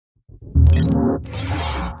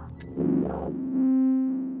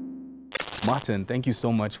Martin, thank you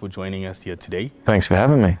so much for joining us here today. Thanks for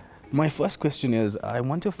having me. My first question is, I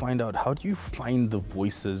want to find out, how do you find the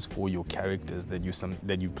voices for your characters that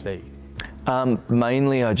you play?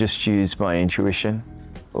 Mainly I just use my intuition.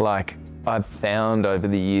 Like, I've found over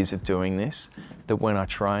the years of doing this that when I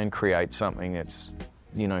try and create something that's,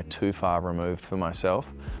 you know, too far removed for myself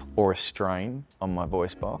or a strain on my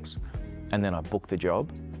voice box, and then I book the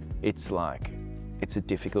job, it's a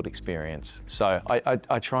difficult experience. So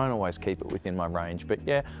I try and always keep it within my range. But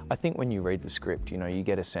yeah, I think when you read the script, you know, you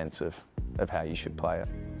get a sense of how you should play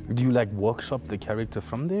it. Do you like workshop the character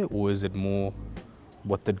from there, or is it more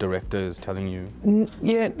what the director is telling you?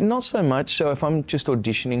 Yeah, not so much. So if I'm just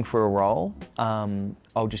auditioning for a role,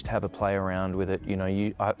 I'll just have a play around with it. You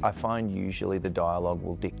know, I find usually the dialogue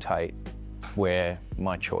will dictate where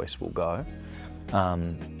my choice will go.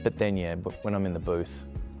 But then yeah, when I'm in the booth,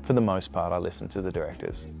 for the most part, I listen to the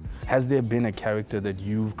directors. Has there been a character that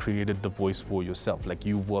you've created the voice for yourself? Like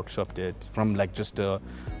you've workshopped it from like just a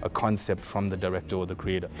concept from the director or the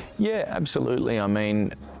creator? Yeah, absolutely. I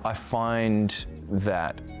mean, I find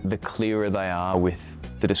that the clearer they are with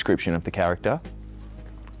the description of the character,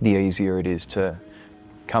 the easier it is to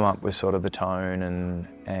come up with sort of the tone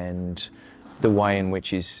and the way in which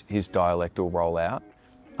his dialect will roll out.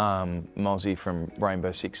 Mozzie from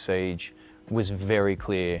Rainbow Six Siege was very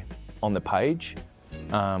clear on the page.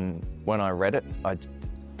 When I read it, I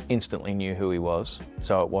instantly knew who he was,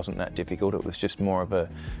 so it wasn't that difficult. It was just more of a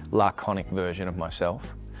laconic version of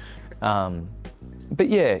myself. But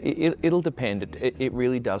yeah, it'll depend. It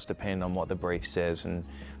really does depend on what the brief says and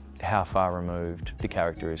how far removed the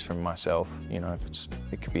character is from myself. You know,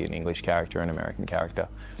 it could be an English character, an American character.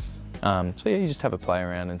 So yeah, you just have a play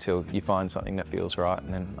around until you find something that feels right,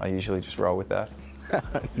 and then I usually just roll with that.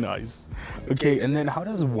 Nice. Okay, and then how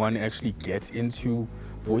does one actually get into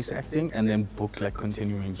voice acting and then book like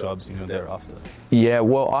continuing jobs, you know, thereafter? Yeah,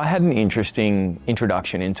 well, I had an interesting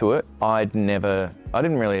introduction into it. I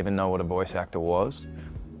didn't really even know what a voice actor was.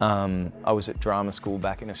 I was at drama school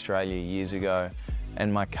back in Australia years ago,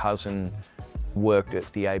 and my cousin worked at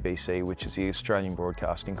the ABC, which is the Australian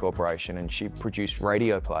Broadcasting Corporation, and she produced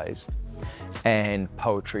radio plays and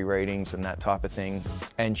poetry readings and that type of thing.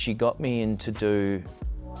 And she got me in to do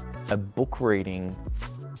a book reading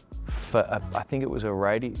for, I think it was a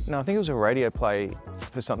radio play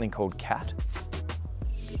for something called Cat.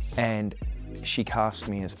 And she cast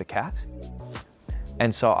me as the cat.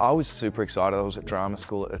 And so I was super excited. I was at drama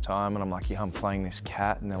school at the time, and I'm like, yeah, I'm playing this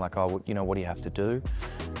cat. And they're like, oh, you know, what do you have to do?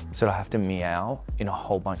 So I have to meow in a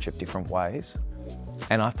whole bunch of different ways.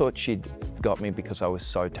 And I thought she'd got me because I was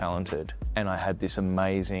so talented and I had this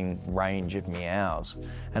amazing range of meows.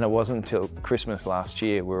 And it wasn't until Christmas last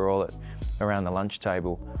year, we were all around the lunch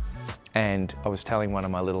table, and I was telling one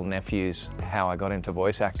of my little nephews how I got into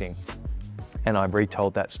voice acting. And I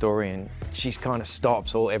retold that story, and she kind of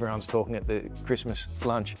stops, everyone's talking at the Christmas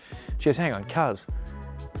lunch. She goes, hang on, cuz,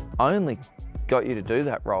 I only got you to do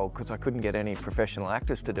that role because I couldn't get any professional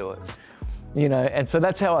actors to do it. You know, and so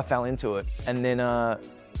that's how I fell into it. And then,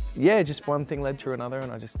 yeah, just one thing led to another,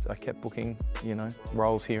 and I kept booking, you know,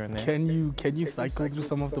 roles here and there. Can you cycle through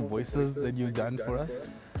some of the voices that you've done for us?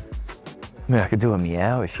 I mean, I could do a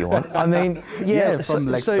meow if you want. I mean, yeah.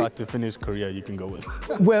 From start to finish career, you can go with.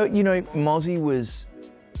 Well, you know, Mozzie was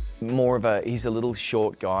more of he's a little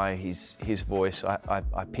short guy. His voice,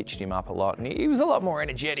 I pitched him up a lot, and he was a lot more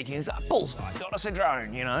energetic. He was like, bullseye, got us a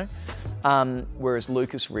drone, you know? Whereas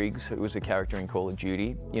Lucas Riggs, who was a character in Call of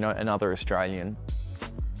Duty, you know, another Australian,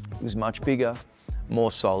 was much bigger,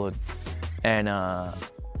 more solid, and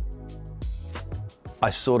I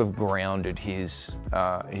sort of grounded his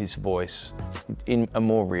voice in a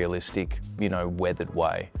more realistic, you know, weathered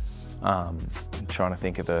way. I'm trying to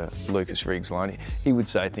think of a Lucas Riggs line. He would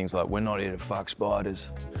say things like, "We're not here to fuck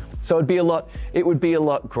spiders." So it would be a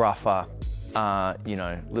lot gruffer, you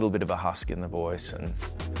know, a little bit of a husk in the voice. And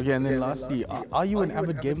okay, and then lastly, are you an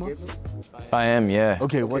avid gamer? I am, yeah.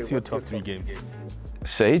 Okay, what's your top 3 games?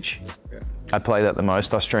 Siege. I play that the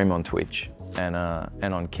most. I stream on Twitch and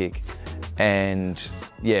on Kick. And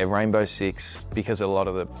yeah, Rainbow Six, because a lot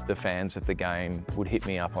of the fans of the game would hit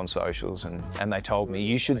me up on socials and they told me,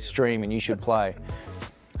 you should stream and you should play.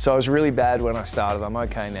 So I was really bad when I started. I'm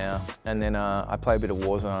okay now. And then I play a bit of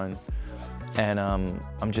Warzone, and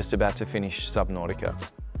I'm just about to finish Subnautica.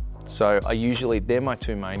 So they're my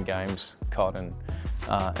 2 main games, COD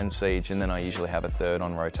and Siege, and then I usually have a third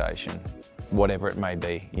on rotation, whatever it may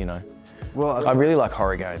be, you know. Well, I really like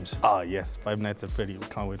horror games. Ah, yes, Five Nights at Freddy.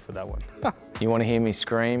 Can't wait for that one. You want to hear me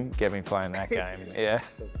scream? Get me playing that game, yeah.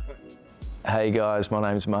 Hey guys, my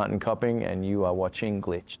name's Martin Copping and you are watching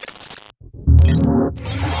Glitched.